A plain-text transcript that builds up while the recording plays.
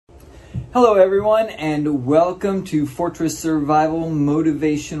Hello everyone, and welcome to Fortress Survival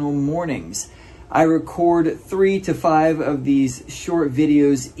Motivational Mornings. I record 3 to 5 of these short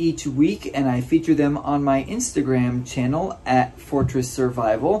videos each week, and I feature them on my Instagram channel at Fortress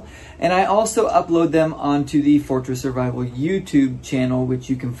Survival, and I also upload them onto the Fortress Survival YouTube channel, which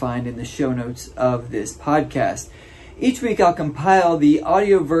you can find in the show notes of this podcast. Each week I'll compile the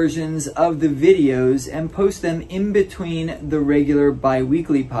audio versions of the videos and post them in between the regular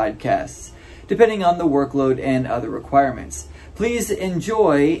bi-weekly podcasts, depending on the workload and other requirements. Please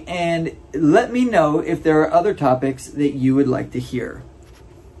enjoy and let me know if there are other topics that you would like to hear.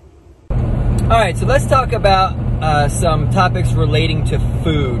 Alright, so let's talk about some topics relating to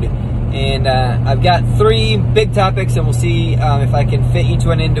food. And I've got 3 big topics, and we'll see if I can fit each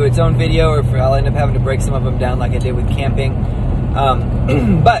one into its own video, or if I'll end up having to break some of them down like I did with camping.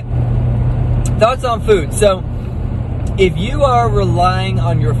 But thoughts on food. So if you are relying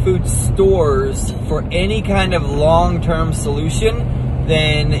on your food stores for any kind of long-term solution,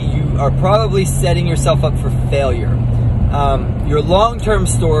 then you are probably setting yourself up for failure. Your long-term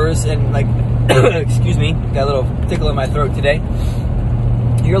stores, and like, excuse me, got a little tickle in my throat today.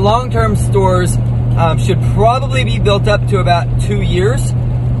 Your long-term stores should probably be built up to about 2 years.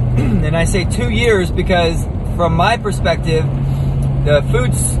 And I say 2 years because from my perspective, the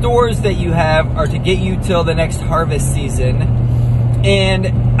food stores that you have are to get you till the next harvest season.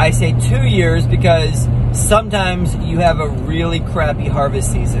 And I say 2 years because sometimes you have a really crappy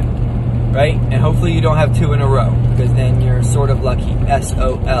harvest season, right? And hopefully you don't have 2 in a row, because then you're sort of lucky.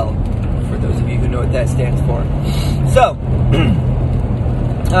 SOL, for those of you who know what that stands for. So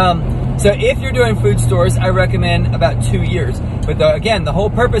if you're doing food stores, I recommend about 2 years. But again, the whole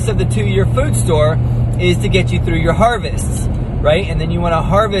purpose of the 2-year food store is to get you through your harvests, right? And then you want to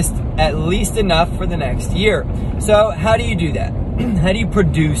harvest at least enough for the next year. So how do you do that? How do you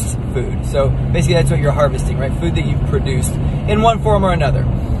produce food? So basically that's what you're harvesting, right? Food that you've produced in one form or another.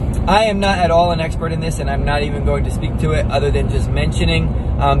 I am not at all an expert in this, and I'm not even going to speak to it other than just mentioning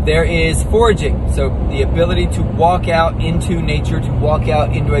there is foraging. So the ability to walk out into nature, to walk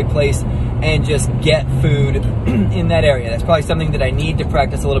out into a place and just get food in that area. That's probably something that I need to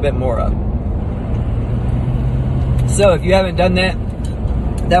practice a little bit more of. So if you haven't done that,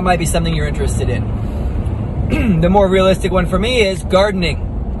 that might be something you're interested in. The more realistic one for me is gardening,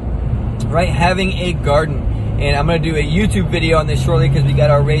 right? Having a garden. And I'm going to do a YouTube video on this shortly because we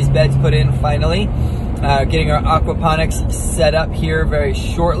got our raised beds put in finally. Getting our aquaponics set up here very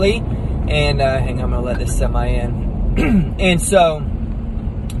shortly. And hang on, I'm going to let this semi in. And so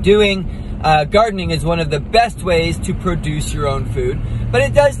doing gardening is one of the best ways to produce your own food. But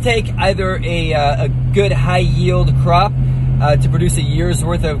it does take either a good high yield crop to produce a year's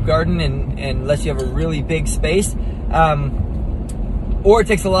worth of garden, and unless you have a really big space. Or it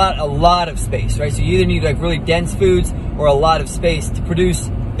takes a lot of space, right? So you either need like really dense foods or a lot of space to produce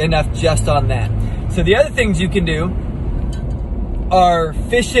enough just on that. So the other things you can do are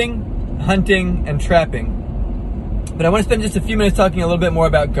fishing, hunting, and trapping. But I want to spend just a few minutes talking a little bit more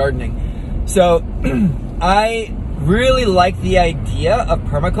about gardening. So I really like the idea of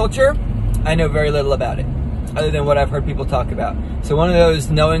permaculture. I know very little about it, other than what I've heard people talk about. So one of those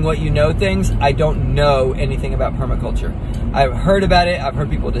knowing what you know things, I don't know anything about permaculture. I've heard about it, I've heard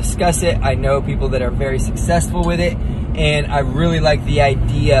people discuss it, I know people that are very successful with it, and I really like the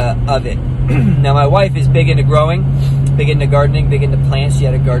idea of it. Now my wife is big into growing, big into gardening, big into plants. She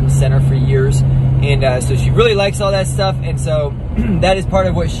had a garden center for years, and so she really likes all that stuff, and so that is part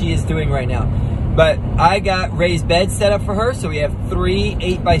of what she is doing right now. But I got raised beds set up for her, so we have 3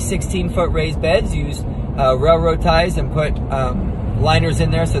 8x16 foot raised beds, used railroad ties and put liners in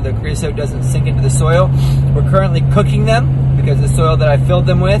there so the creosote doesn't sink into the soil. We're currently cooking them because the soil that I filled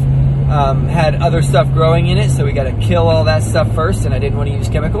them with had other stuff growing in it, so we got to kill all that stuff first, and I didn't want to use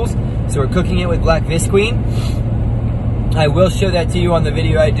chemicals, so we're cooking it with black visqueen. I will show that to you on the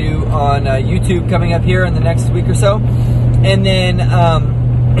video I do on YouTube coming up here in the next week or so, and then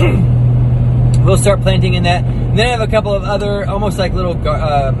we'll start planting in that. And then I have a couple of other, almost like little,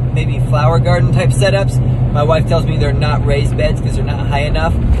 maybe flower garden type setups. My wife tells me they're not raised beds because they're not high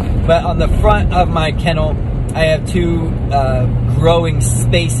enough. But on the front of my kennel, I have 2 growing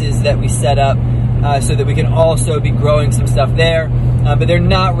spaces that we set up so that we can also be growing some stuff there. But they're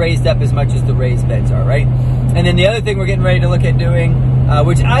not raised up as much as the raised beds are, right? And then the other thing we're getting ready to look at doing,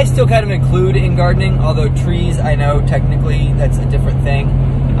 which I still kind of include in gardening, although trees, I know technically that's a different thing.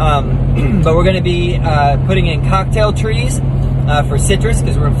 But we're going to be putting in cocktail trees for citrus,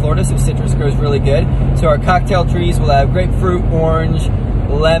 because we're in Florida, so citrus grows really good. So our cocktail trees will have grapefruit, orange,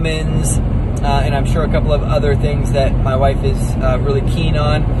 lemons, and I'm sure a couple of other things that my wife is really keen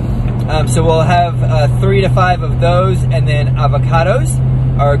on. So we'll have 3 to 5 of those, and then avocados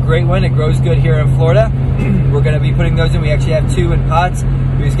are a great one. It grows good here in Florida. We're going to be putting those in. We actually have 2 in pots.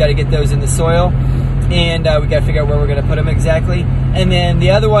 We just got to get those in the soil, and we got to figure out where we're going to put them exactly. And then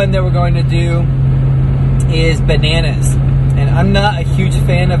the other one that we're going to do is bananas. And I'm not a huge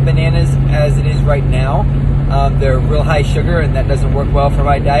fan of bananas as it is right now. They're real high sugar, and that doesn't work well for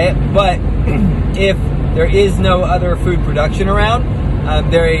my diet. But if there is no other food production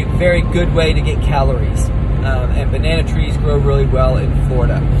around, they're a very good way to get calories. And banana trees grow really well in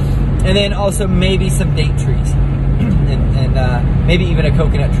Florida. And then also maybe some date trees. and maybe even a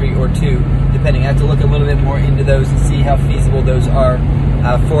coconut tree or 2, depending. I have to look a little bit more into those and see how feasible those are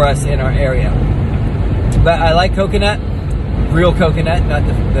for us in our area. But I like coconut, real coconut, not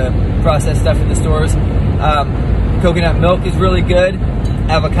the processed stuff in the stores. Coconut milk is really good.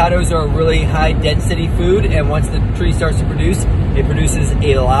 Avocados are a really high density food, and once the tree starts to produce, it produces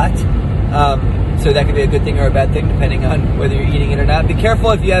a lot. So that could be a good thing or a bad thing, depending on whether you're eating it or not. Be careful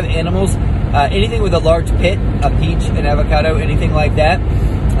if you have animals. Anything with a large pit, a peach, an avocado, anything like that.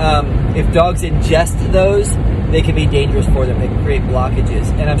 If dogs ingest those, they can be dangerous for them. They can create blockages.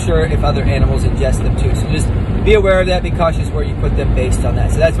 And I'm sure if other animals ingest them too. So just be aware of that. Be cautious where you put them based on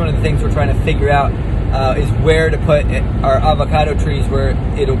that. So that's one of the things we're trying to figure out, is where to put our avocado trees where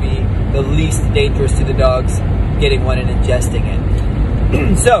it'll be the least dangerous to the dogs getting one and ingesting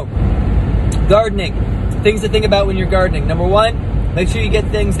it. So, gardening. Things to think about when you're gardening. Number 1, make sure you get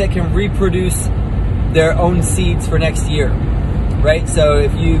things that can reproduce their own seeds for next year, right? So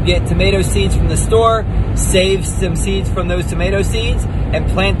if you get tomato seeds from the store, save some seeds from those tomato seeds and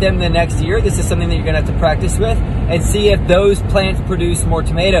plant them the next year. This is something that you're going to have to practice with and see if those plants produce more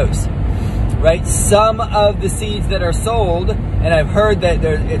tomatoes, right? Some of the seeds that are sold, and I've heard that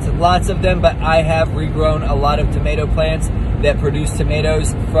it's lots of them, but I have regrown a lot of tomato plants that produce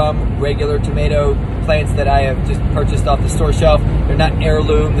tomatoes from regular tomato plants that I have just purchased off the store shelf. They're not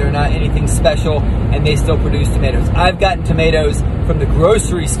heirloom, they're not anything special, and they still produce tomatoes. I've gotten tomatoes from the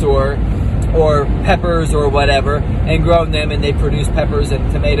grocery store or peppers or whatever and grown them, and they produce peppers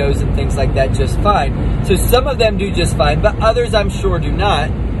and tomatoes and things like that just fine. So some of them do just fine, but others I'm sure do not,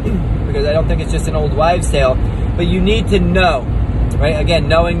 because I don't think it's just an old wives' tale. But you need to know, right? Again,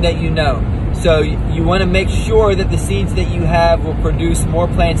 knowing that you know. So you want to make sure that the seeds that you have will produce more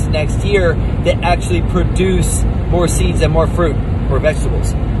plants next year that actually produce more seeds and more fruit or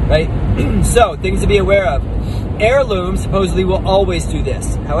vegetables, right? So things to be aware of. Heirlooms supposedly will always do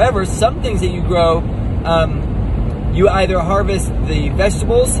this. However, some things that you grow, you either harvest the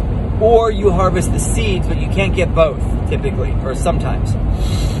vegetables or you harvest the seeds, but you can't get both typically, or sometimes.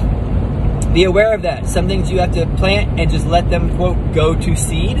 Be aware of that. Some things you have to plant and just let them, quote, go to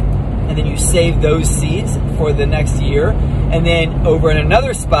seed, and then you save those seeds for the next year. And then over in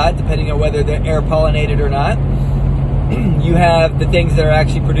another spot, depending on whether they're air pollinated or not, you have the things that are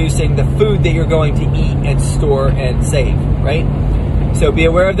actually producing the food that you're going to eat and store and save, right? So be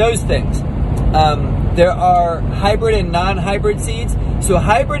aware of those things. There are hybrid and non-hybrid seeds. So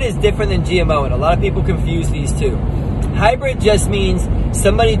hybrid is different than GMO, and a lot of people confuse these two. Hybrid just means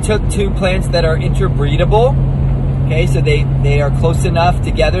somebody took 2 plants that are interbreedable. Okay, so they are close enough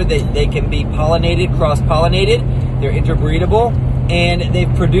together that they can be pollinated, cross-pollinated. They're interbreedable, and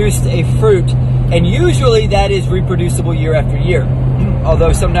they've produced a fruit. And usually that is reproducible year after year.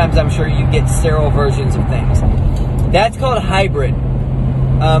 Although sometimes I'm sure you get sterile versions of things. That's called hybrid.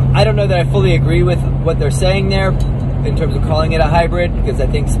 I don't know that I fully agree with what they're saying there in terms of calling it a hybrid, because I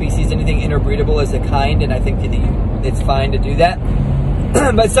think species, anything interbreedable is a kind, and I think that it's fine to do that.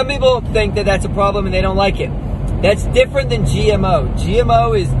 But some people think that that's a problem and they don't like it. That's different than GMO.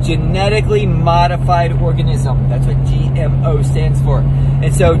 GMO is genetically modified organism. That's what GMO stands for.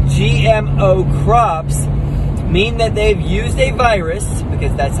 And so GMO crops mean that they've used a virus,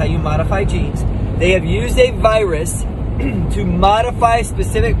 because that's how you modify genes. They have used a virus to modify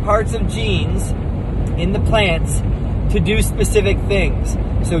specific parts of genes in the plants to do specific things.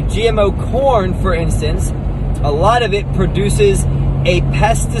 So GMO corn, for instance, a lot of it produces a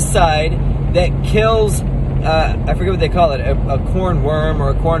pesticide that kills, I forget what they call it, a corn worm or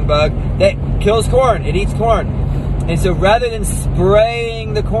a corn bug that kills corn. It eats corn. And so rather than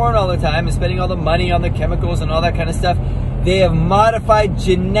spraying the corn all the time and spending all the money on the chemicals and all that kind of stuff, they have modified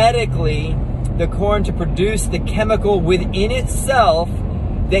genetically the corn to produce the chemical within itself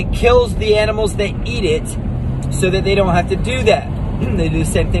that kills the animals that eat it, so that they don't have to do that. They do the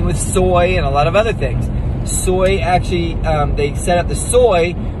same thing with soy and a lot of other things. Soy actually, they set up the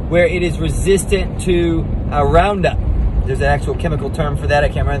soy where it is resistant to Roundup. There's an actual chemical term for that. I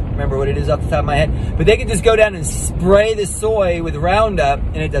can't remember what it is off the top of my head. But they can just go down and spray the soy with Roundup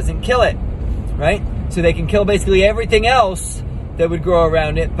and it doesn't kill it, right? So they can kill basically everything else that would grow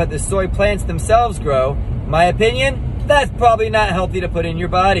around it, but the soy plants themselves grow. My opinion, that's probably not healthy to put in your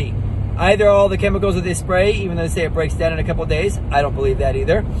body. Either all the chemicals that they spray, even though they say it breaks down in a couple of days, I don't believe that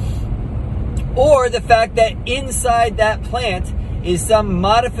either. Or the fact that inside that plant is some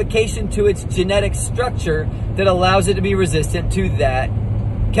modification to its genetic structure that allows it to be resistant to that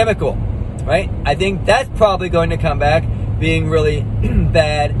chemical, right? I think that's probably going to come back being really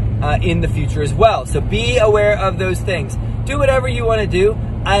bad in the future as well. So be aware of those things. Do whatever you want to do.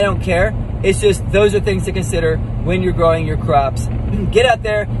 I don't care. It's just those are things to consider when you're growing your crops. Get out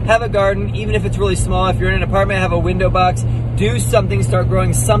there, have a garden, even if it's really small. If you're in an apartment, have a window box. Do something, start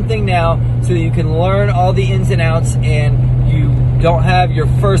growing something now so that you can learn all the ins and outs and you don't have your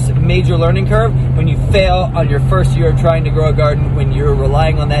first major learning curve when you fail on your first year of trying to grow a garden, when you're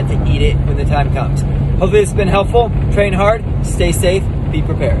relying on that to eat it when the time comes. Hopefully it's been helpful. Train hard, stay safe, be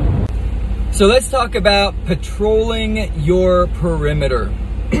prepared. So let's talk about patrolling your perimeter.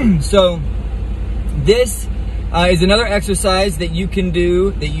 So this is another exercise that you can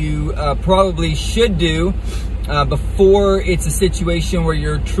do, that you probably should do before it's a situation where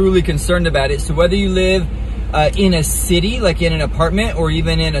you're truly concerned about it. So whether you live in a city, like in an apartment, or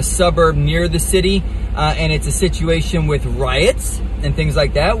even in a suburb near the city, and it's a situation with riots and things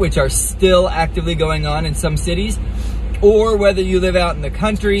like that, which are still actively going on in some cities, or whether you live out in the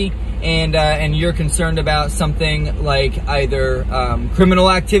country and you're concerned about something like either criminal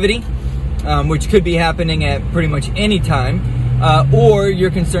activity, which could be happening at pretty much any time, or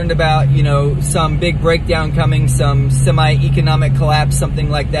you're concerned about, you know, some big breakdown coming, some semi-economic collapse, something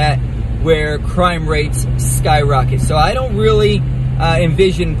like that, where crime rates skyrocket. So I don't really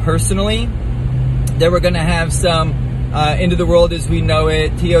envision personally that we're going to have some end of the world as we know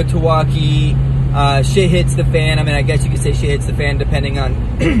it, Teotihuacan, shit hits the fan. I mean, I guess you could say shit hits the fan depending on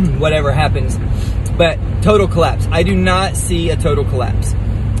whatever happens. But total collapse. I do not see a total collapse.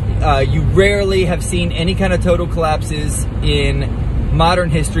 You rarely have seen any kind of total collapses in modern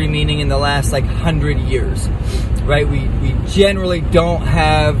history, meaning in the last like 100 years, right? We generally don't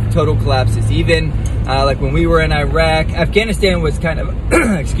have total collapses. Even like when we were in Iraq, Afghanistan was kind of,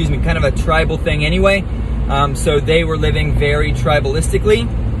 excuse me, kind of a tribal thing anyway. So they were living very tribalistically.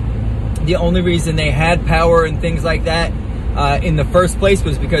 The only reason they had power and things like that in the first place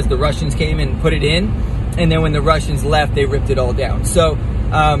was because the Russians came and put it in. And then when the Russians left, they ripped it all down. So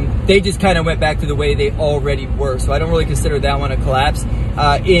they just kind of went back to the way they already were. So I don't really consider that one a collapse.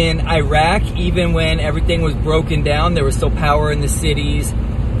 In Iraq, even when everything was broken down, there was still power in the cities,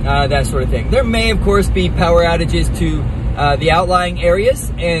 that sort of thing. There may, of course, be power outages to the outlying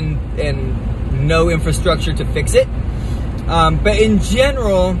areas and no infrastructure to fix it. But in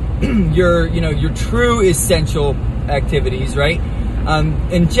general, your true essential activities, right?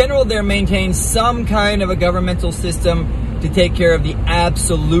 In general, they're maintained some kind of a governmental system to take care of the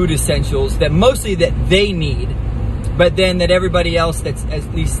absolute essentials that mostly that they need, but then that everybody else that's at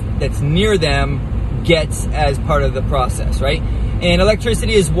least that's near them gets as part of the process, right? And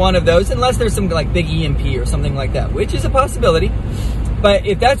electricity is one of those, unless there's some like big EMP or something like that, which is a possibility. But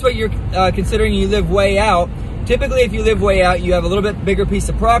if that's what you're considering, you live way out. Typically, if you live way out, you have a little bit bigger piece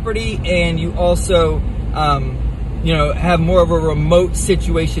of property, and you also, have more of a remote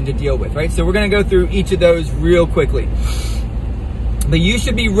situation to deal with, right? So we're going to go through each of those real quickly. But you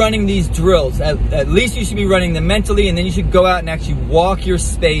should be running these drills. At least you should be running them mentally, and then you should go out and actually walk your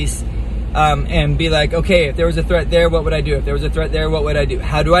space and be like, okay, if there was a threat there, what would I do? If there was a threat there, what would I do?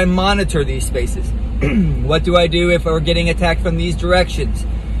 How do I monitor these spaces? What do I do if we're getting attacked from these directions,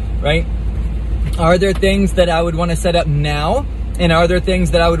 right? Are there things that I would want to set up now? And are there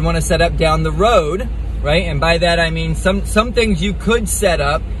things that I would want to set up down the road, right? And by that, I mean some things you could set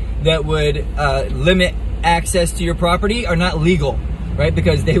up that would limit access to your property are not legal, right?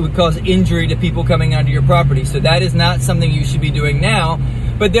 Because they would cause injury to people coming onto your property. So that is not something you should be doing now.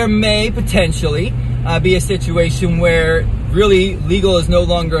 But there may potentially be a situation where really legal is no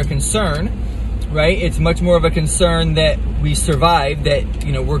longer a concern, right? It's much more of a concern that we survive, that,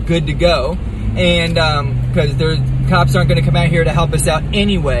 we're good to go. And because cops aren't going to come out here to help us out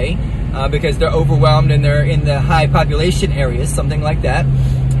anyway, because they're overwhelmed and they're in the high population areas, something like that.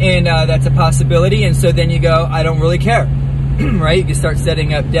 And that's a possibility. And so then you go, I don't really care, right? You can start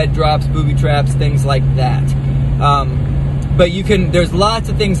setting up dead drops, booby traps, things like that. But there's lots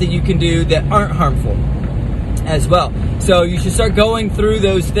of things that you can do that aren't harmful as well. So you should start going through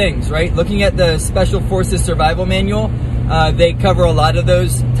those things, right? Looking at the Special Forces Survival Manual, they cover a lot of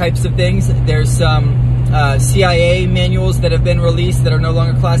those types of things. There's some CIA manuals that have been released that are no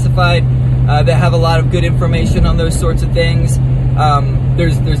longer classified, that have a lot of good information on those sorts of things.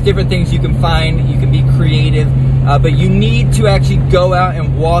 There's different things you can find. You can be creative, but you need to actually go out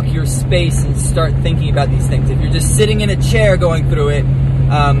and walk your space and start thinking about these things. If you're just sitting in a chair going through it,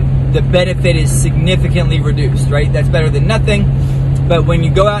 the benefit is significantly reduced, right? That's better than nothing. But when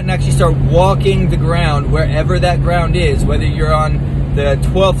you go out and actually start walking the ground, wherever that ground is, whether you're on the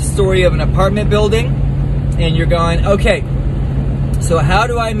 12th story of an apartment building and you're going, okay, so how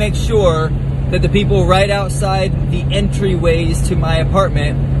do I make sure that the people right outside the entryways to my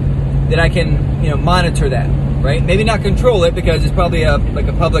apartment, that I can, monitor that, right? Maybe not control it because it's probably like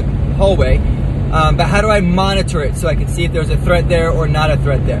a public hallway, but how do I monitor it so I can see if there's a threat there or not a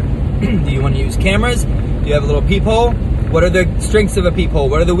threat there? Do you want to use cameras? Do you have a little peephole? What are the strengths of a peephole?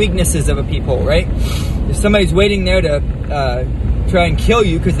 What are the weaknesses of a peephole, right? If somebody's waiting there to try and kill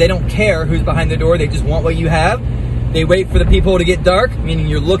you because they don't care who's behind the door, they just want what you have, they wait for the peephole to get dark, meaning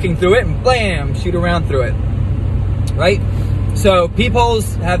you're looking through it, and blam, shoot around through it, right? So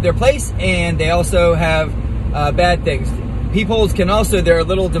peepholes have their place, and they also have bad things. Peepholes can also, there are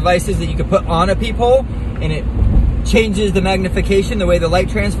little devices that you can put on a peephole, and it changes the magnification, the way the light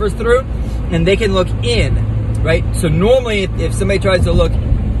transfers through, and they can look in, right? So normally, if somebody tries to look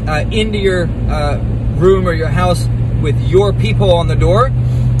into your room or your house with your peephole on the door,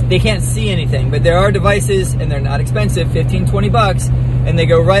 they can't see anything. But there are devices, and they're not expensive, 15, 20 bucks, and they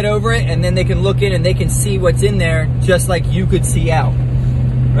go right over it, and then they can look in and they can see what's in there just like you could see out,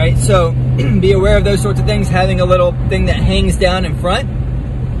 right? So be aware of those sorts of things. Having a little thing that hangs down in front.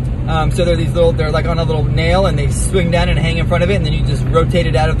 So they're like on a little nail, and they swing down and hang in front of it, and then you just rotate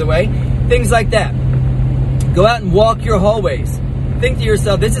it out of the way. Things like that. Go out and walk your hallways. Think to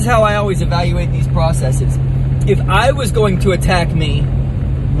yourself, this is how I always evaluate these processes. If I was going to attack me,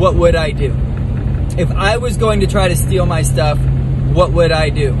 what would I do? If I was going to try to steal my stuff, what would I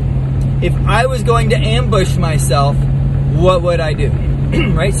do? If I was going to ambush myself, what would I do?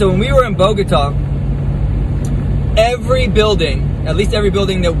 Right? So when we were in Bogota, every building, at least every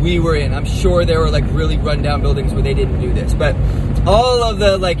building that we were in, I'm sure there were like really rundown buildings where they didn't do this, but all of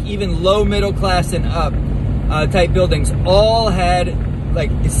the like even low middle class and up type buildings all had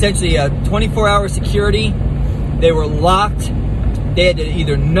like essentially a 24-hour security. They were locked. They had to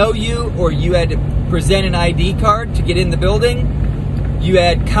either know you or you had to present an ID card to get in the building. You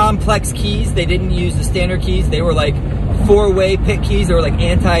had complex keys. They didn't use the standard keys. They were like four-way pick keys. They were like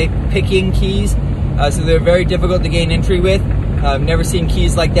anti-picking keys. So they're very difficult to gain entry with. I've never seen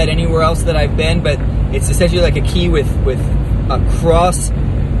keys like that anywhere else that I've been, but it's essentially like a key with a cross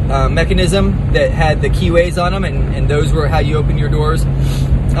mechanism that had the keyways on them, and those were how you open your doors.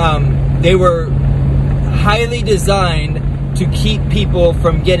 They were highly designed to keep people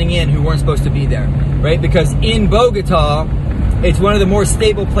from getting in who weren't supposed to be there, right? Because in Bogota, it's one of the more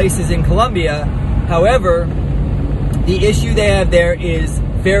stable places in Colombia. However, the issue they have there is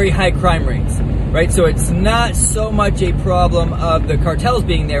very high crime rates, right? So it's not so much a problem of the cartels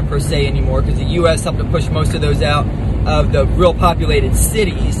being there per se anymore, because the U.S. helped to push most of those out of the real populated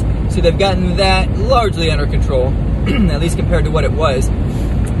cities. So they've gotten that largely under control, at least compared to what it was.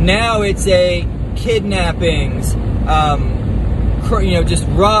 Now it's kidnappings, just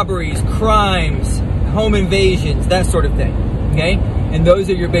robberies, crimes, home invasions, that sort of thing, okay? And those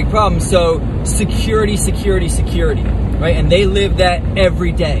are your big problems. So security, right? And they live that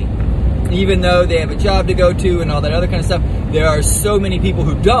every day. Even though they have a job to go to and all that other kind of stuff, there are so many people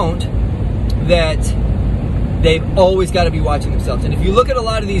who don't, that they've always got to be watching themselves. And if you look at a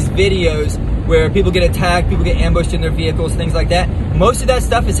lot of these videos where people get attacked, people get ambushed in their vehicles, things like that, most of that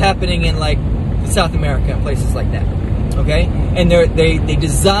stuff is happening in like South America and places like that, okay? And they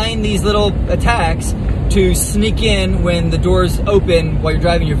design these little attacks to sneak in when the doors open while you're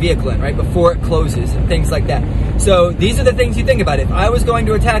driving your vehicle in, right? Before it closes and things like that. So these are the things you think about. If I was going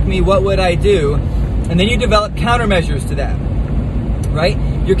to attack me, what would I do? And then you develop countermeasures to that, right?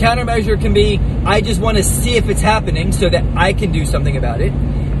 Your countermeasure can be, I just want to see if it's happening so that I can do something about it.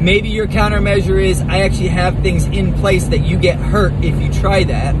 Maybe your countermeasure is, I actually have things in place that you get hurt if you try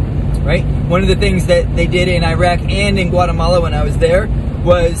that, right? One of the things that they did in Iraq and in Guatemala when I was there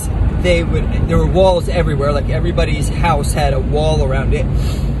was there were walls everywhere, like everybody's house had a wall around it.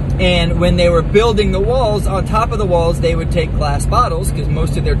 And when they were building the walls, on top of the walls, they would take glass bottles, because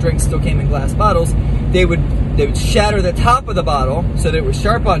most of their drinks still came in glass bottles. They would shatter the top of the bottle so that it was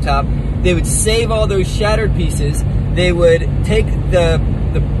sharp on top. They would save all those shattered pieces. They would take the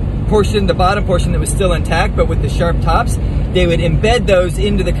bottom portion that was still intact, but with the sharp tops, they would embed those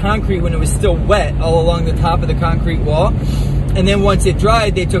into the concrete when it was still wet all along the top of the concrete wall. And then once it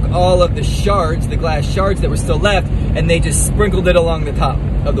dried, they took all of the shards, the glass shards that were still left, and they just sprinkled it along the top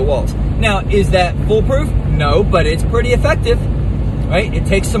of the walls. Now, is that foolproof? No, but it's pretty effective, right? It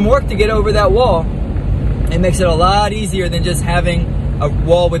takes some work to get over that wall. It makes it a lot easier than just having a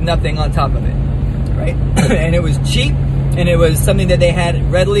wall with nothing on top of it, right? And it was cheap, and it was something that they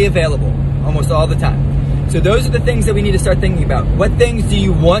had readily available almost all the time. So those are the things that we need to start thinking about. What things do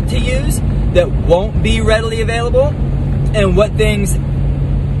you want to use that won't be readily available? And what things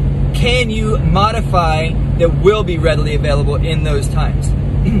can you modify that will be readily available in those times?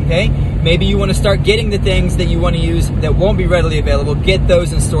 Okay? Maybe you want to start getting the things that you want to use that won't be readily available, get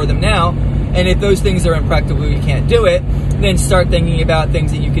those and store them now. And if those things are impractical, you can't do it, then start thinking about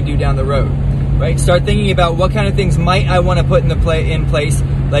things that you can do down the road, right? Start thinking about what kind of things might I want to put in place,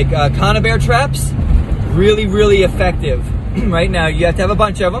 like conibear traps, really, really effective. Right now, you have to have a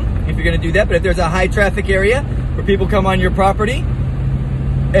bunch of them if you're going to do that, but if there's a high traffic area where people come on your property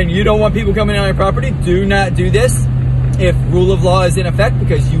and you don't want people coming on your property, do not do this if rule of law is in effect,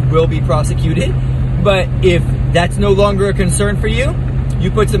 because you will be prosecuted. But if that's no longer a concern for you, you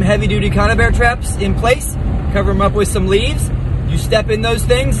put some heavy duty conibear traps in place, cover them up with some leaves, you step in those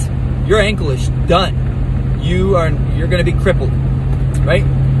things, your ankle is done. You're going to be crippled, right?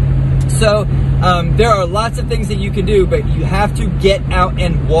 So there are lots of things that you can do, but you have to get out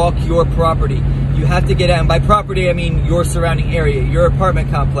and walk your property. You have to get out, and by property I mean your surrounding area, your apartment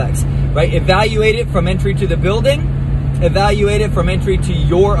complex, right? Evaluate it from entry to the building, evaluate it from entry to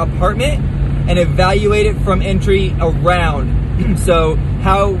your apartment, and evaluate it from entry around. So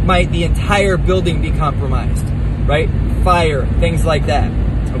how might the entire building be compromised, right? Fire, things like that,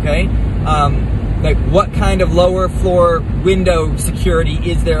 okay? Like what kind of lower floor window security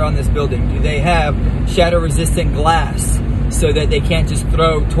is there on this building? Do they have shatter resistant glass so that they can't just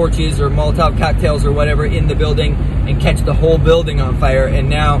throw torches or Molotov cocktails or whatever in the building and catch the whole building on fire, and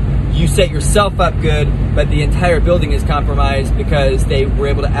now you set yourself up good, but the entire building is compromised because they were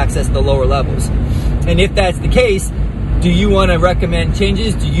able to access the lower levels? And if that's the case, do you want to recommend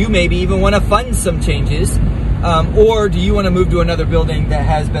changes? Do you maybe even want to fund some changes? Or do you want to move to another building that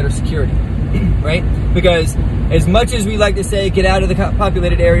has better security, right? Because as much as we like to say, get out of the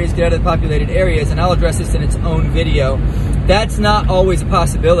populated areas, and I'll address this in its own video, that's not always a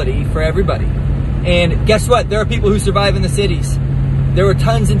possibility for everybody. And guess what? There are people who survive in the cities. There were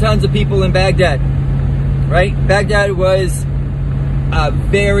tons and tons of people in Baghdad, right? Baghdad was a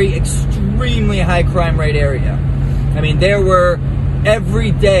very extremely high crime rate area. I mean,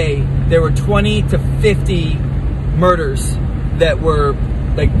 every day, there were 20 to 50 murders that were,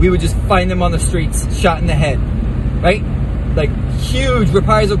 like, we would just find them on the streets, shot in the head, right? Like, huge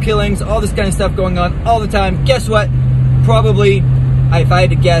reprisal killings, all this kind of stuff going on all the time. Guess what? Probably, if I had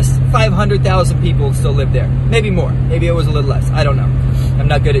to guess, 500,000 people still live there. Maybe more. Maybe it was a little less. I don't know. I'm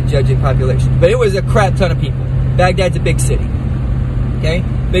not good at judging population. But it was a crap ton of people. Baghdad's a big city, okay?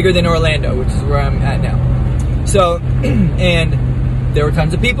 Bigger than Orlando, which is where I'm at now. So, and there were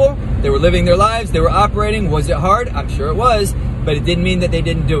tons of people, they were living their lives, they were operating. Was it hard? I'm sure it was, but it didn't mean that they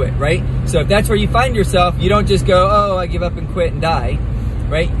didn't do it, right? So if that's where you find yourself, you don't just go, oh, I give up and quit and die,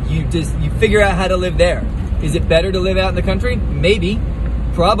 right? You figure out how to live there. Is it better to live out in the country? Maybe,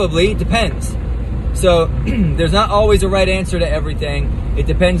 probably, it depends. So there's not always a right answer to everything. It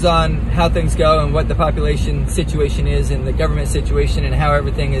depends on how things go and what the population situation is and the government situation and how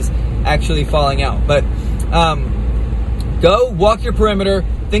everything is actually falling out. But go walk your perimeter,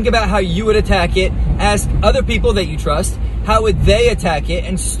 think about how you would attack it, ask other people that you trust, how would they attack it,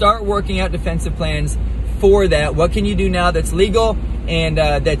 and start working out defensive plans for that. What can you do now that's legal and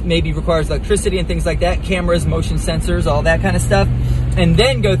that maybe requires electricity and things like that, cameras, motion sensors, all that kind of stuff, and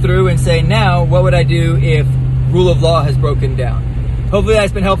then go through and say, now, what would I do if rule of law has broken down? Hopefully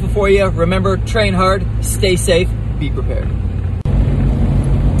that's been helpful for you. Remember, train hard, stay safe, be prepared.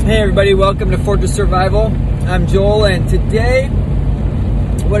 Hey everybody, welcome to Fortress Survival. I'm Joel, and today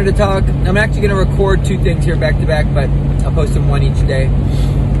I wanted to talk. I'm actually going to record two things here back to back, but I'll post them one each day.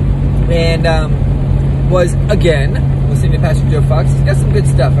 And was, again, listening to Pastor Joe Fox. He's got some good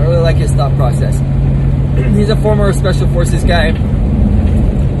stuff. I really like his thought process. He's a former Special Forces guy,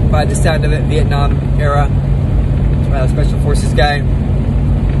 by the sound of it, Vietnam era Special Forces guy.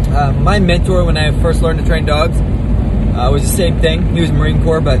 My mentor when I first learned to train dogs was the same thing. He was Marine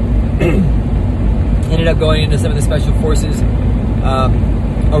Corps, but ended up going into some of the Special Forces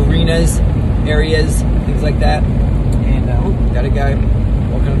arenas, areas, things like that. And got a guy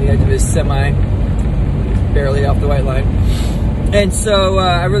walking on the edge of his semi, barely off the white line. And so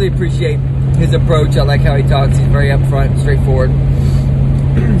I really appreciate his approach. I like how he talks. He's very upfront, straightforward.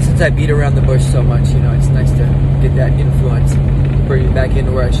 So sometimes I beat around the bush so much, it's nice to get that influence to bring me back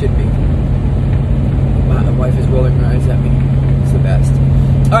into where I should be. My wife is rolling her eyes at me. It's the best.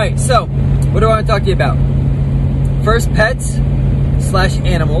 All right, so what do I want to talk to you about? First,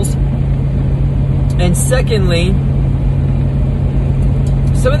 pets/animals. And secondly,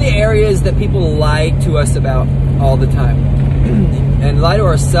 some of the areas that people lie to us about all the time. And lie to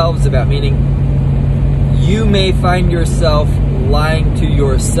ourselves about, meaning you may find yourself lying to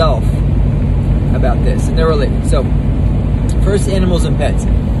yourself about this. And they're related. So, first, animals and pets.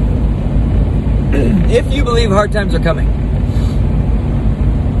 If you believe hard times are coming,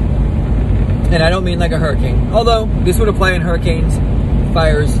 and I don't mean like a hurricane, although this would apply in hurricanes,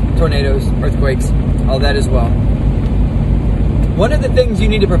 fires, tornadoes, earthquakes, all that as well. One of the things you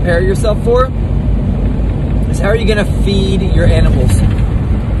need to prepare yourself for is how are you going to feed your animals?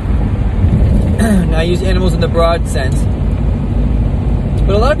 Now I use animals in the broad sense,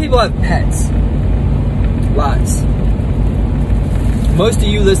 but a lot of people have pets. Lots. Most of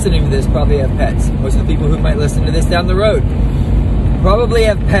you listening to this probably have pets. Most of the people who might listen to this down the road probably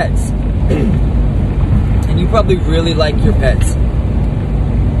have pets. And you probably really like your pets.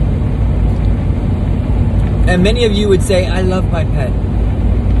 And many of you would say, I love my pet.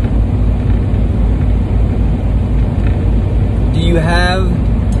 Do you have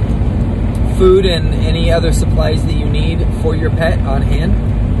food and any other supplies that you need for your pet on hand?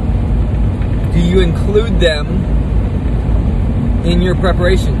 Do you include them in your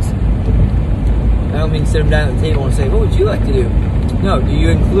preparations? I don't mean sit them down at the table and say, what would you like to do? No, do you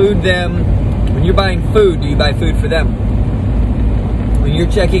include them when you're buying food? Do you buy food for them? When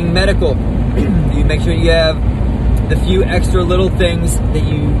you're checking medical, do you make sure you have the few extra little things that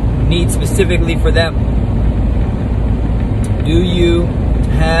you need specifically for them? Do you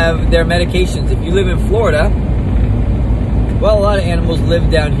have their medications? If you live in Florida, well, a lot of animals live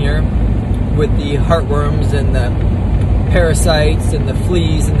down here with the heartworms and the parasites and the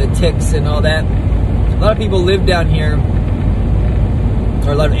fleas and the ticks and all that. A lot of people live down here,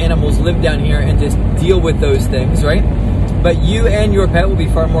 or a lot of animals live down here and just deal with those things, right? But you and your pet will be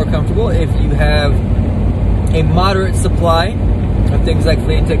far more comfortable if you have a moderate supply of things like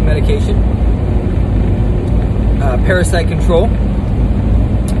flea and tick medication, parasite control,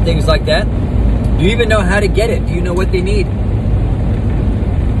 things like that. Do you even know how to get it? Do you know what they need?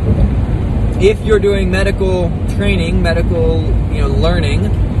 If you're doing medical training, medical learning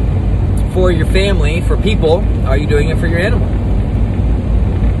for your family, for people, are you doing it for your animal?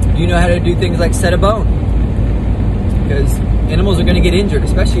 Do you know how to do things like set a bone? Because animals are going to get injured,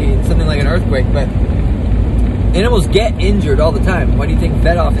 especially in something like an earthquake, but animals get injured all the time. Why do you think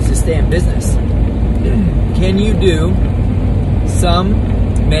vet offices stay in business? Can you do some,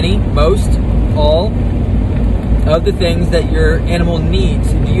 many, most, all of the things that your animal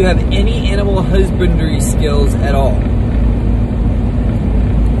needs? Do you have any animal husbandry skills at all?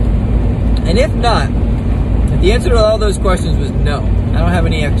 And if not, if the answer to all those questions was no, I don't have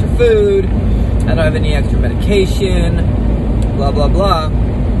any extra food, I don't have any extra medication, blah, blah, blah,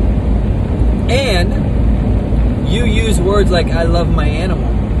 and you use words like, I love my animal,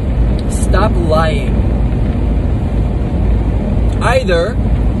 stop lying. Either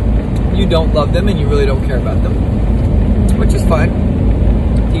you don't love them and you really don't care about them, which is fine,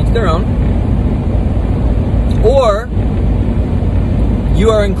 to each their own, or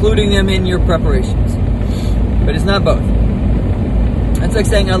you are including them in your preparations. But it's not both. That's like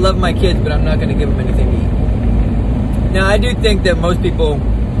saying I love my kids, but I'm not going to give them anything to eat. Now, I do think that most people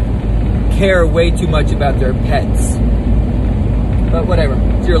care way too much about their pets. But whatever,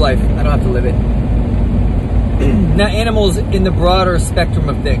 it's your life. I don't have to live it. Now, animals in the broader spectrum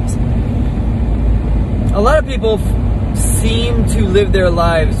of things. A lot of people seem to live their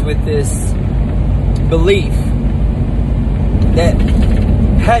lives with this belief that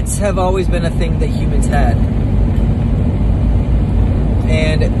pets have always been a thing that humans had.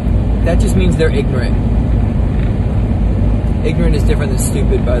 And that just means they're ignorant. Ignorant is different than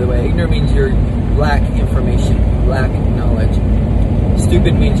stupid, by the way. Ignorant means you lack information, lack knowledge.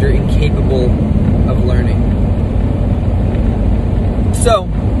 Stupid means you're incapable of learning. So,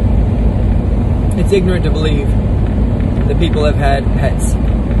 it's ignorant to believe that people have had pets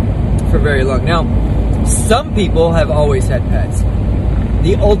for very long. Now, some people have always had pets.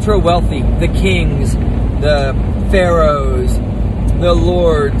 The ultra wealthy, the kings, the pharaohs, the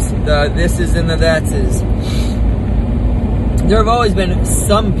lords, the thises and the thatses. There have always been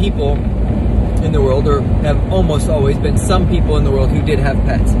some people in the world, or have almost always been some people in the world who did have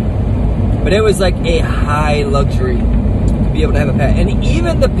pets. But it was like a high luxury to be able to have a pet. And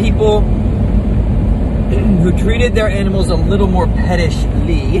even the people who treated their animals a little more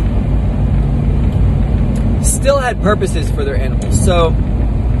pettishly still had purposes for their animals. So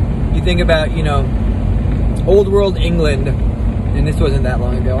you think about, old world England, and this wasn't that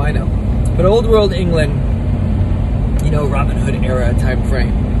long ago, I know, but old world England, Robin Hood era time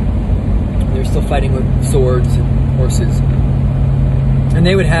frame. They're still fighting with swords and horses. And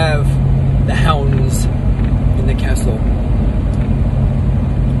they would have the hounds in the castle.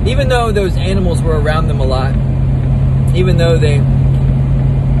 Even though those animals were around them a lot, even though they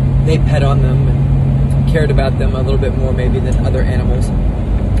pet on them and cared about them a little bit more maybe than other animals,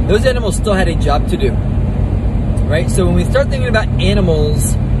 those animals still had a job to do, right? So when we start thinking about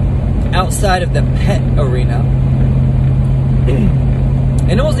animals outside of the pet arena,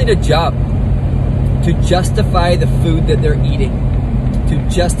 animals need a job to justify the food that they're eating, to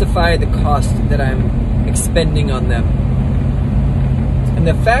justify the cost that I'm expending on them. And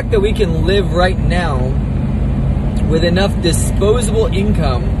the fact that we can live right now with enough disposable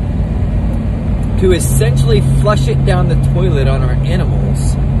income to essentially flush it down the toilet on our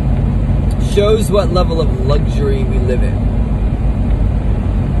animals shows what level of luxury we live in.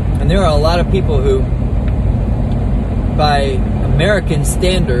 And there are a lot of people who, by American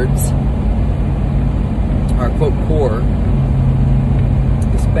standards, are quote poor.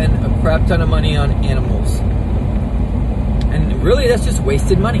 They spend a crap ton of money on animals. And really, that's just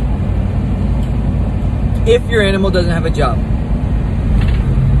wasted money. If your animal doesn't have a job.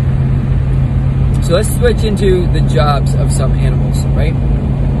 So let's switch into the jobs of some animals, right?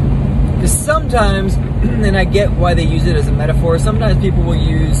 Because sometimes, and I get why they use it as a metaphor, sometimes people will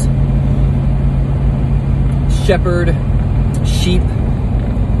use shepherd, sheep,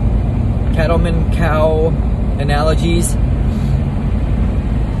 cattleman, cow analogies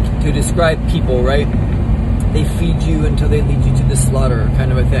to describe people, right? They feed you until they lead you to the slaughter,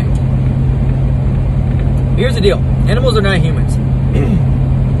 kind of a thing. Here's the deal. Animals are not humans.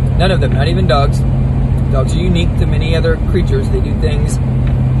 None of them, not even dogs. Dogs are unique to many other creatures. They do things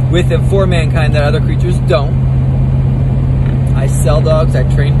with and for mankind that other creatures don't. I sell dogs, I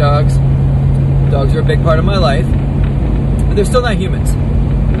train dogs. Dogs are a big part of my life. But they're still not humans.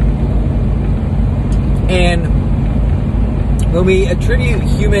 And when we attribute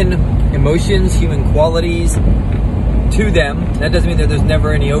human emotions, human qualities to them, that doesn't mean that there's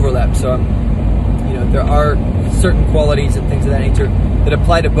never any overlap. So, there are certain qualities and things of that nature that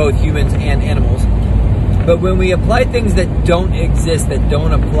apply to both humans and animals. But when we apply things that don't exist, that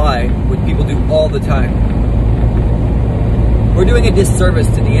don't apply, which people do all the time, we're doing a disservice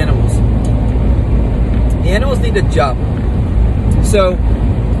to the animals. The animals need a job. So,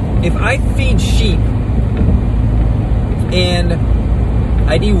 if I feed sheep and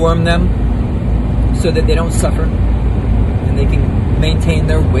I deworm them so that they don't suffer and they can maintain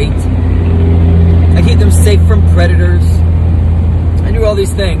their weight, I keep them safe from predators, I do all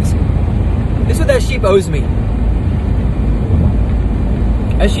these things, this is what that sheep owes me.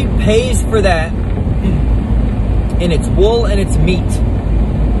 That sheep pays for that in its wool and its meat.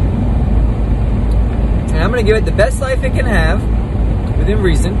 And I'm going to give it the best life it can have, within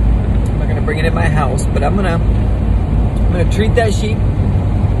reason. I'm not going to bring it in my house, but I'm going to treat that sheep,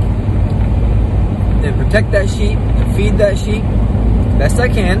 then protect that sheep, and feed that sheep best I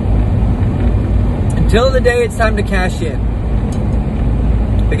can, until the day it's time to cash in.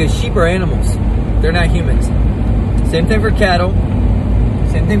 Because sheep are animals. They're not humans. Same thing for cattle.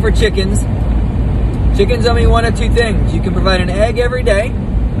 Same thing for chickens. Chickens owe me one of two things. You can provide an egg every day.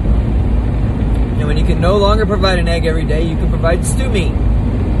 And when you can no longer provide an egg every day, you can provide stew meat.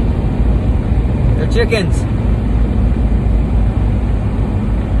 They're chickens.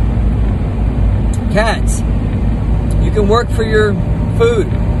 Cats. You can work for your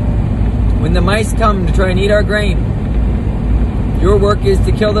food. When the mice come to try and eat our grain, your work is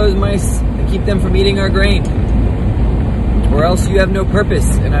to kill those mice and keep them from eating our grain. Or else you have no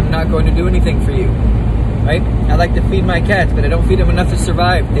purpose, and I'm not going to do anything for you. Right? I like to feed my cats, but I don't feed them enough to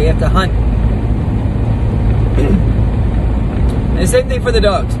survive. They have to hunt. And the same thing for the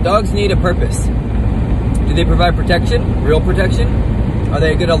dogs. Dogs need a purpose. Do they provide protection? Real protection? Are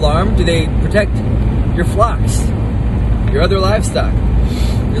they a good alarm? Do they protect your flocks? Your other livestock?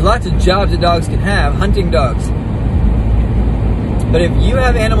 There's lots of jobs that dogs can have. Hunting dogs. But if you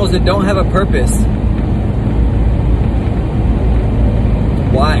have animals that don't have a purpose,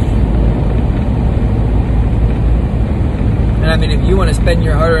 why? And I mean, if you want to spend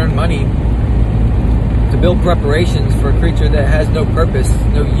your hard-earned money to build preparations for a creature that has no purpose,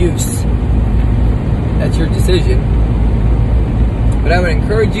 no use, that's your decision. But I would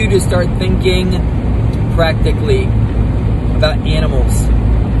encourage you to start thinking practically about animals.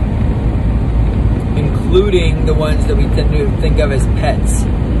 including the ones that we tend to think of as pets.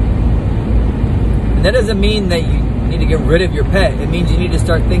 And that doesn't mean that you need to get rid of your pet. It means you need to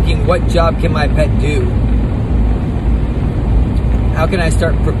start thinking, what job can my pet do? How can I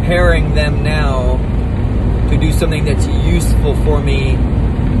start preparing them now to do something that's useful for me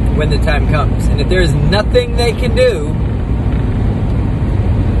when the time comes? And if there's nothing they can do,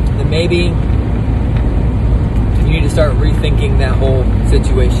 then maybe you need to start rethinking that whole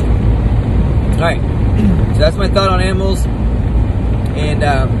situation. Alright, so that's my thought on animals. And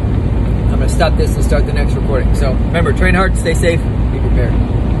I'm going to stop this and start the next recording. So remember, train hard, stay safe, be prepared.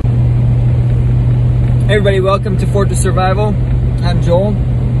 Hey everybody, welcome to Fortress Survival. I'm Joel.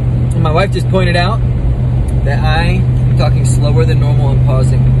 And my wife just pointed out that I am talking slower than normal and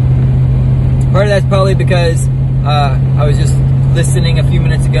pausing. Part of that's probably because I was just listening a few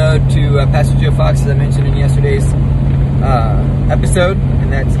minutes ago to Pastor Joe Fox, as I mentioned in yesterday's episode,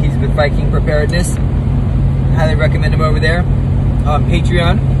 and that's he's with Viking Preparedness. Highly recommend him over there on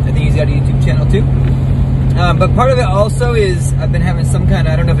Patreon. I think he's got a YouTube channel too. But part of it also is I've been having some kind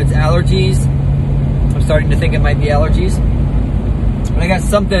of, I don't know if it's allergies. I'm starting to think it might be allergies. But I got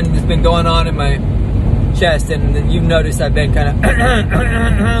something that's been going on in my chest, and you've noticed I've been kind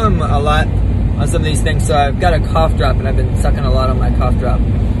of a lot on some of these things. So I've got a cough drop, and I've been sucking a lot on my cough drop.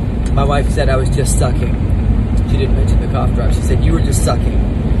 My wife said I was just sucking. She didn't mention the cough drop. She said, you were just sucking.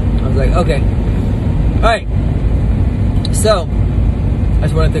 I was like, okay. Alright. So,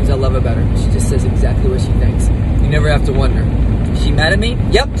 that's one of the things I love about her. She just says exactly what she thinks. You never have to wonder. Is she mad at me?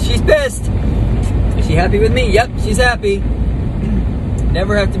 Yep, she's pissed. Is she happy with me? Yep, she's happy.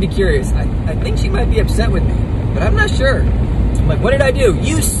 Never have to be curious. I think she might be upset with me, but I'm not sure. I'm like, what did I do?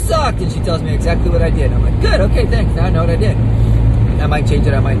 You sucked! And she tells me exactly what I did. I'm like, good, okay, thanks. Now I know what I did. I might change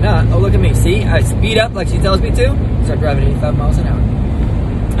it, I might not. Oh, look at me. See? I speed up like she tells me to. Start driving 85 miles an hour.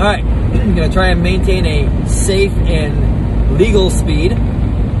 Alright, I'm going to try and maintain a safe and legal speed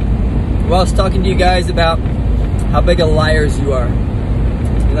whilst talking to you guys about how big of liars you are.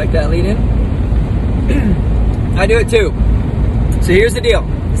 You like that lead in? I do it too. So here's the deal.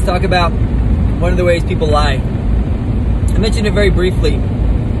 Let's talk about one of the ways people lie. I mentioned it very briefly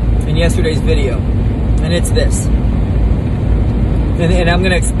in yesterday's video, and it's this. And I'm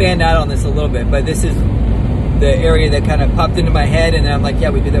going to expand out on this a little bit, but this is the area that kind of popped into my head, and then I'm like, yeah,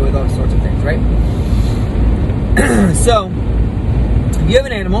 we do that with all sorts of things, right? So, if you have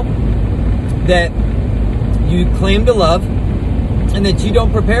an animal that you claim to love and that you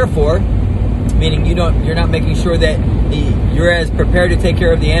don't prepare for, meaning you're not making sure that you're as prepared to take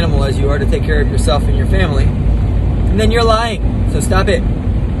care of the animal as you are to take care of yourself and your family, and then you're lying. So stop it.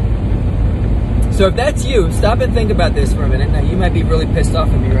 So if that's you, stop and think about this for a minute. Now, you might be really pissed off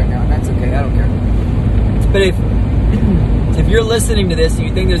at me right now, and that's okay, I don't care. But if you're listening to this and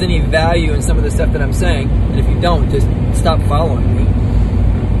you think there's any value in some of the stuff that I'm saying, and if you don't, just stop following me.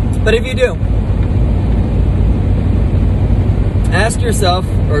 But if you do, ask yourself,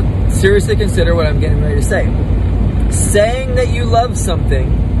 or seriously consider what I'm getting ready to say. Saying that you love something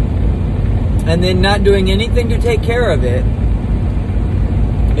and then not doing anything to take care of it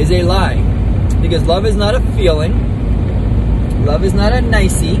is a lie. Because love is not a feeling. Love is not a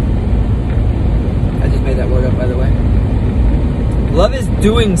nicey. I just made that word up, by the way. Love is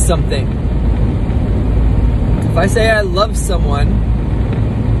doing something. If I say I love someone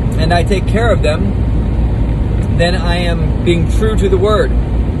and I take care of them, then I am being true to the word.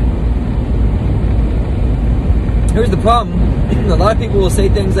 Here's the problem. A lot of people will say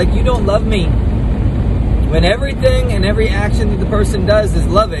things like, you don't love me, when everything and every action that the person does is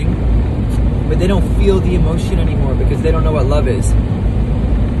loving, but they don't feel the emotion anymore because they don't know what love is.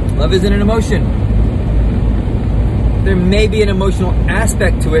 Love isn't an emotion. There may be an emotional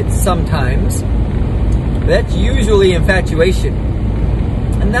aspect to it sometimes, but that's usually infatuation.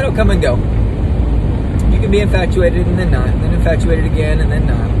 And that'll come and go. You can be infatuated and then not, and then infatuated again and then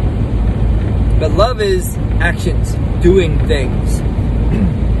not. But love is actions, doing things.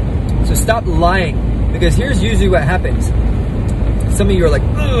 So stop lying, because here's usually what happens. Some of you are like,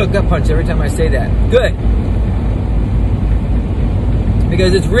 ugh, gut punch every time I say that. Good.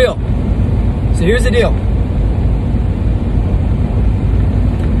 Because it's real. So here's the deal.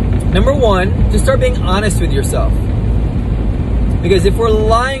 Number one, just start being honest with yourself. Because if we're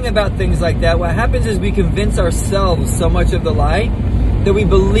lying about things like that, what happens is we convince ourselves so much of the lie that we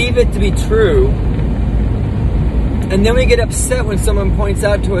believe it to be true. And then we get upset when someone points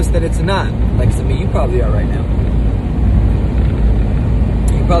out to us that it's not. Like some of you probably are right now.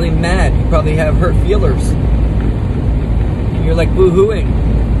 You're probably mad. You probably have hurt feelers. And you're like boo-hooing.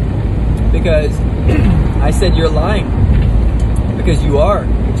 Because I said you're lying. Because you are.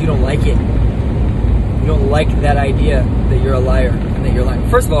 But you don't like it. You don't like that idea that you're a liar and that you're lying.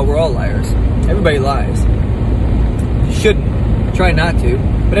 First of all, we're all liars. Everybody lies. You shouldn't. Try not to,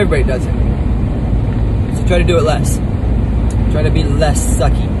 but everybody does it. So try to do it less. Try to be less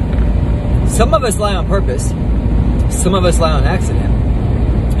sucky. Some of us lie on purpose. Some of us lie on accident.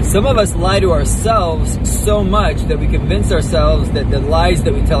 And some of us lie to ourselves so much that we convince ourselves that the lies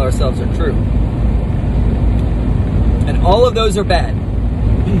that we tell ourselves are true. And all of those are bad.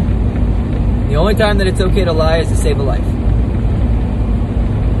 The only time that it's okay to lie is to save a life.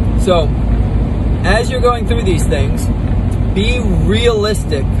 So, as you're going through these things, be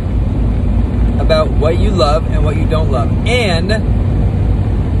realistic about what you love and what you don't love. And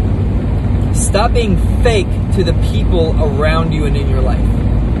stop being fake to the people around you and in your life.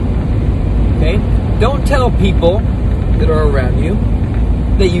 Okay? Don't tell people that are around you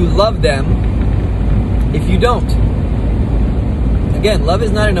that you love them if you don't. Again, love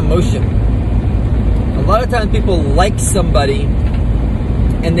is not an emotion. A lot of times people like somebody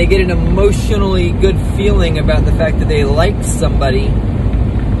and they get an emotionally good feeling about the fact that they like somebody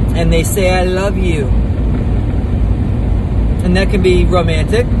and they say, I love you. And that can be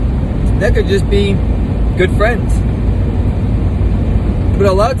romantic. That could just be good friends. But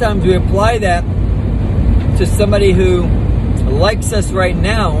a lot of times we apply that to somebody who likes us right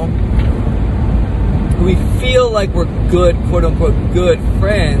now, who we feel like we're good, quote unquote, good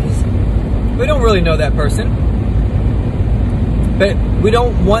friends. We don't really know that person. But we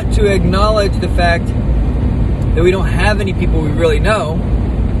don't want to acknowledge the fact that we don't have any people we really know.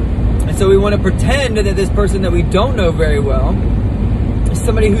 And so we want to pretend that this person that we don't know very well is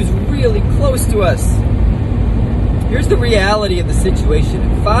somebody who's really close to us. Here's the reality of the situation.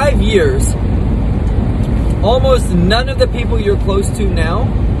 In 5 years, almost none of the people you're close to now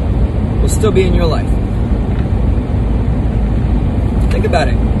will still be in your life. Think about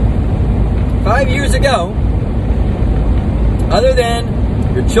it. 5 years ago, other than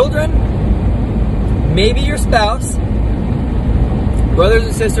your children, maybe your spouse, brothers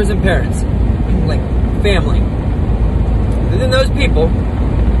and sisters and parents, like family, other than those people,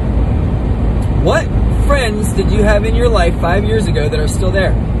 what friends did you have in your life 5 years ago that are still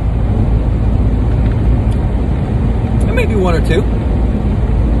there? There may be one or two,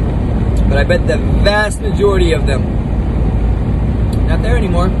 but I bet the vast majority of them not there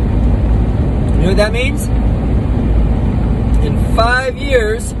anymore. You know what that means? In 5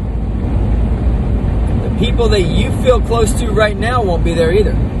 years, the people that you feel close to right now won't be there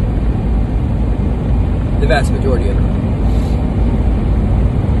either. The vast majority of them.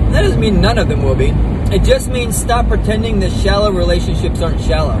 That doesn't mean none of them will be. It just means stop pretending that shallow relationships aren't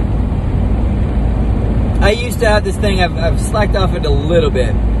shallow. I used to have this thing, I've slacked off it a little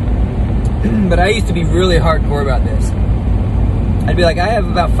bit, but I used to be really hardcore about this. I'd be like, I have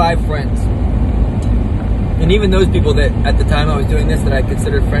about 5 friends. And even those people that at the time I was doing this that I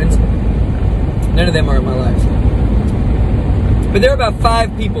considered friends, none of them are in my life. But there are about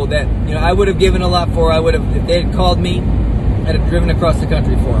 5 people that, you know, I would have given a lot for. I would have, if they had called me, I'd have driven across the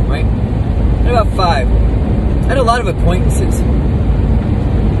country for them, right? I had about 5. I had a lot of acquaintances.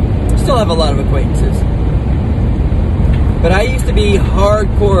 I still have a lot of acquaintances. But I used to be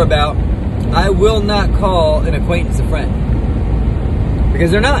hardcore about, I will not call an acquaintance a friend.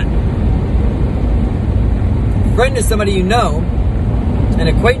 Because they're not. A friend is somebody you know. An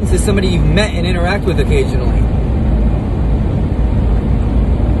acquaintance is somebody you've met and interact with occasionally.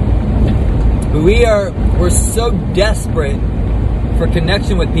 But we're so desperate for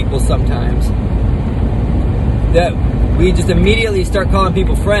connection with people sometimes that we just immediately start calling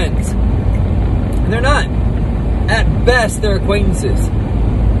people friends. And they're not. At best, they're acquaintances.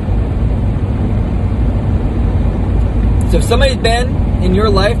 So if somebody's been in your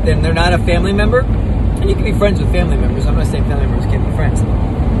life, then they're not a family member. And you can be friends with family members. I'm not saying family members can't be friends.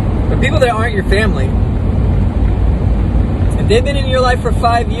 But people that aren't your family, if they've been in your life for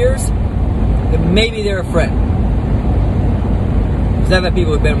 5 years, then maybe they're a friend. Because I've had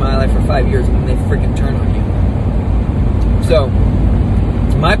people who've been in my life for 5 years and they freaking turn on you. So,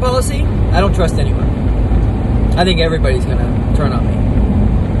 my policy, I don't trust anyone. I think everybody's going to turn on me.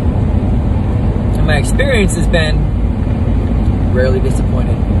 And my experience has been rarely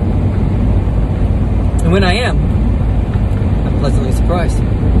disappointed. And when I am, I'm pleasantly surprised.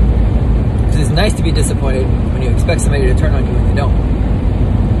 Because it's nice to be disappointed when you expect somebody to turn on you and they don't.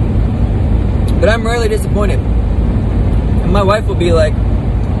 But I'm rarely disappointed. And my wife will be like,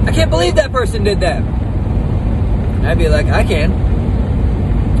 I can't believe that person did that. And I'd be like, I can.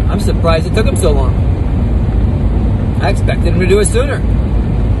 I'm surprised it took him so long. I expected him to do it sooner.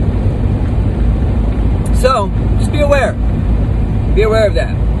 So, just be aware. Be aware of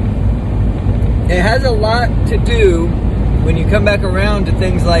that. it has a lot to do when you come back around to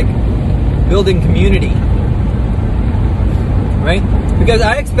things like building community, right? Because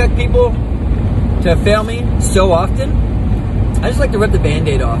I expect people to fail me so often, I just like to rip the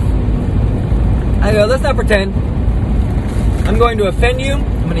Band-Aid off. I go, let's not pretend. I'm going to offend you,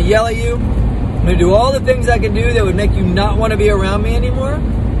 I'm going to yell at you, I'm going to do all the things I can do that would make you not want to be around me anymore.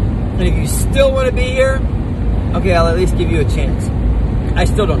 And if you still want to be here, okay, I'll at least give you a chance. I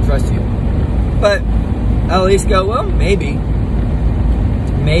still don't trust you. But I'll at least go, well, maybe.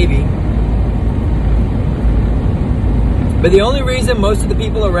 But the only reason most of the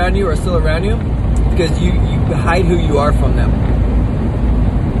people around you are still around you is because you hide who you are from them.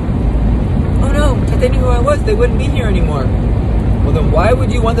 Oh no, if they knew who I was, they wouldn't be here anymore. Well, then why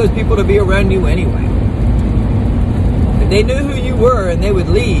would you want those people to be around you anyway? If they knew who you were and they would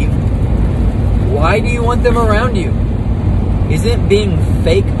leave, why do you want them around you? Isn't being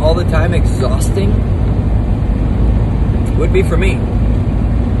fake all the time exhausting? It would be for me.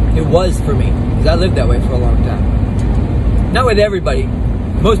 It was for me, because I lived that way for a long time. Not with everybody.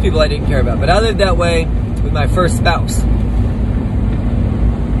 Most people I didn't care about, but I lived that way with my first spouse. I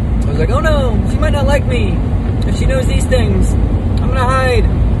was like, oh no, she might not like me. If she knows these things, I'm gonna hide.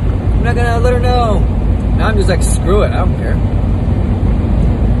 I'm not gonna let her know. Now I'm just like, screw it, I don't care.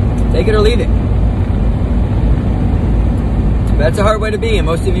 Take it or leave it. That's a hard way to be, and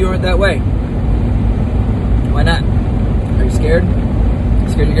most of you aren't that way. Why not? Are you scared?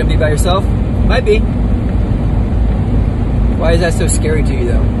 Scared you're gonna be by yourself? Might be. Why is that so scary to you,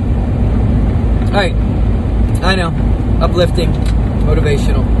 though? Alright, I know. Uplifting,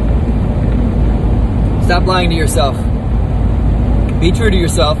 motivational. Stop lying to yourself. Be true to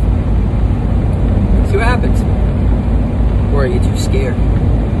yourself. See what happens. Or are you too scared?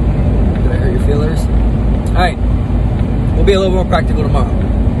 Did I hurt your feelers? Alright, we'll be a little more practical tomorrow.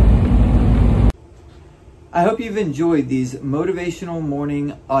 I hope you've enjoyed these motivational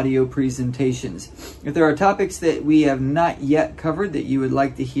morning audio presentations. If there are topics that we have not yet covered that you would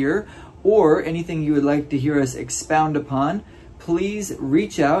like to hear, or anything you would like to hear us expound upon, please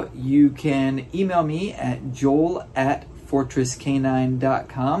reach out. You can email me at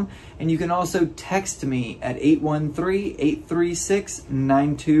joel@fortresscanine.com, and you can also text me at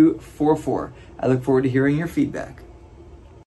 813-836-9244. I look forward to hearing your feedback.